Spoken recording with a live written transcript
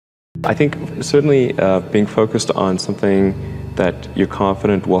I think certainly being focused on something that you're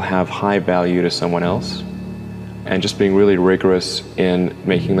confident will have high value to someone else, and just being really rigorous in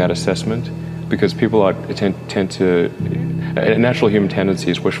making that assessment, because people tend to, a natural human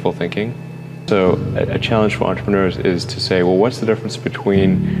tendency is wishful thinking. So a challenge for entrepreneurs is to say, well, what's the difference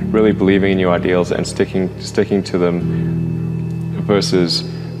between really believing in your ideals and sticking to them versus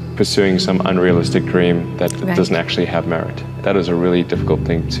pursuing some unrealistic dream that doesn't actually have merit? That is a really difficult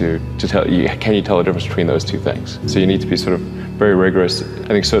thing to tell you. Can you tell the difference between those two things? So you need to be sort of very rigorous. I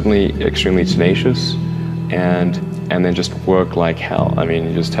think certainly extremely tenacious, and then just work like hell. I mean,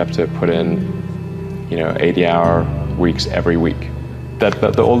 you just have to put in, 80-hour weeks every week.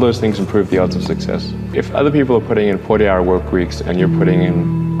 All those things improve the odds of success. If other people are putting in 40-hour work weeks and you're putting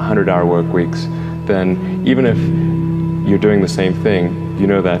in 100-hour work weeks, then even if you're doing the same thing, you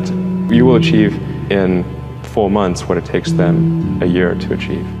know that you will achieve in 4 months what it takes them a year to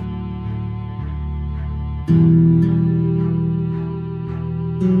achieve.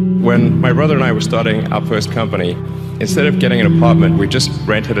 When my brother and I were starting our first company, instead of getting an apartment, we just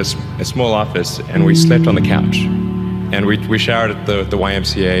rented a small office and we slept on the couch. And we showered at the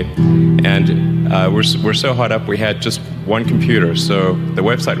YMCA, and we're so hot up we had just one computer. So the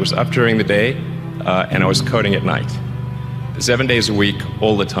website was up during the day, and I was coding at night. 7 days a week,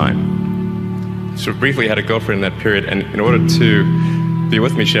 all the time. So briefly had a girlfriend in that period, and in order to be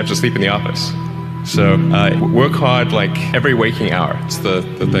with me, she had to sleep in the office. So work hard like every waking hour. It's the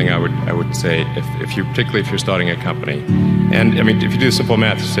thing I would say, particularly if you're starting a company. And I mean, if you do simple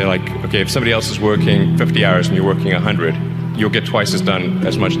math, you say like, okay, if somebody else is working 50 hours and you're working 100, you'll get twice as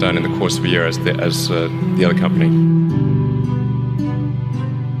much done in the course of a year as the other company.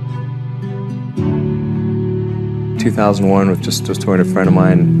 In 2001, was just talking to a friend of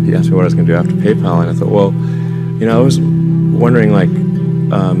mine. He asked me what I was going to do after PayPal, and I thought, well, I was wondering like,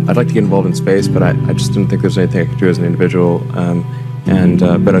 I'd like to get involved in space, but I just didn't think there was anything I could do as an individual.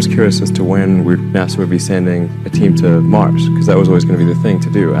 But I was curious as to when NASA would be sending a team to Mars, because that was always going to be the thing to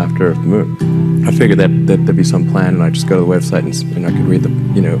do after the moon. I figured that there'd be some plan, and I'd just go to the website and I could read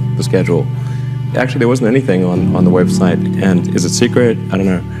the schedule. Actually, there wasn't anything on the website, and is it secret? I don't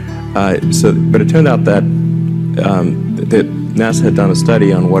know. But it turned out that NASA had done a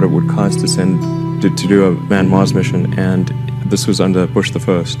study on what it would cost to do a manned Mars mission, and this was under Bush the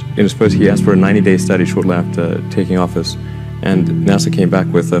First. In his first, he asked for a 90-day study shortly after taking office, and NASA came back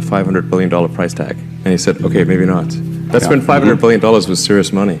with a $500 billion price tag. And he said, okay, maybe not. That's when $500 billion was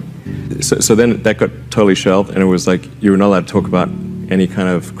serious money. So then that got totally shelved, and it was like you were not allowed to talk about any kind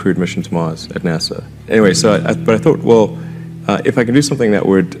of crewed mission to Mars at NASA. Anyway, but I thought, well, if I can do something that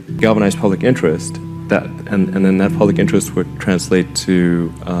would galvanize public interest, and then that public interest would translate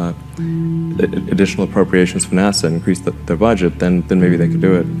to additional appropriations for NASA and increase their budget, then maybe they could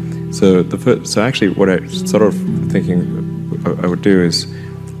do it. So actually, what I sort of thinking I would do is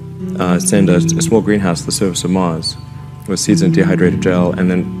send a small greenhouse to the surface of Mars with seeds and dehydrated gel,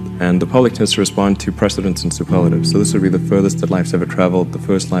 and the public tends to respond to precedents and superlatives. So this would be the furthest that life's ever traveled, the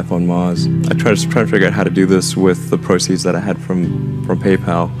first life on Mars. I tried to figure out how to do this with the proceeds that I had from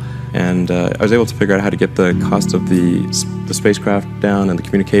PayPal. And I was able to figure out how to get the cost of the spacecraft down, and the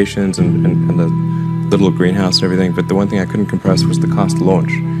communications, and the little greenhouse and everything. But the one thing I couldn't compress was the cost to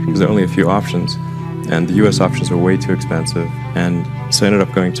launch, because there are only a few options. And the US options were way too expensive. And so I ended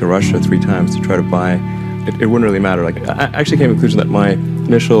up going to Russia 3 times to try to buy. It wouldn't really matter. Like, I actually came to the conclusion that my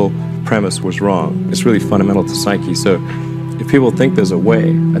initial premise was wrong. It's really fundamental to psyche. So if people think there's a way,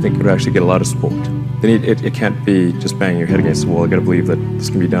 I think it would actually get a lot of support. It can't be just banging your head against the wall. I've got to believe that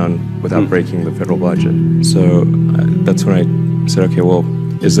this can be done without breaking the federal budget. So that's when I said, okay, well,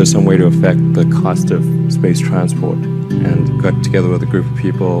 is there some way to affect the cost of space transport? And got together with a group of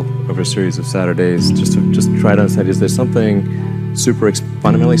people over a series of Saturdays just to try to understand, is there something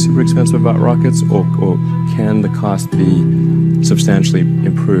fundamentally super expensive about rockets, or can the cost be substantially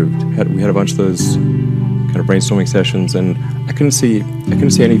improved? We had a bunch of those kind of brainstorming sessions, and I couldn't see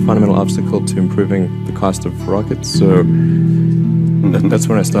any fundamental obstacle to improving the cost of rockets. So that's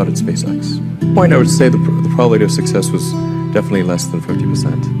when I started SpaceX. At the point, I would say the probability of success was definitely less than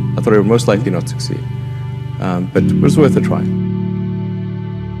 50%. I thought I would most likely not succeed, but it was worth a try.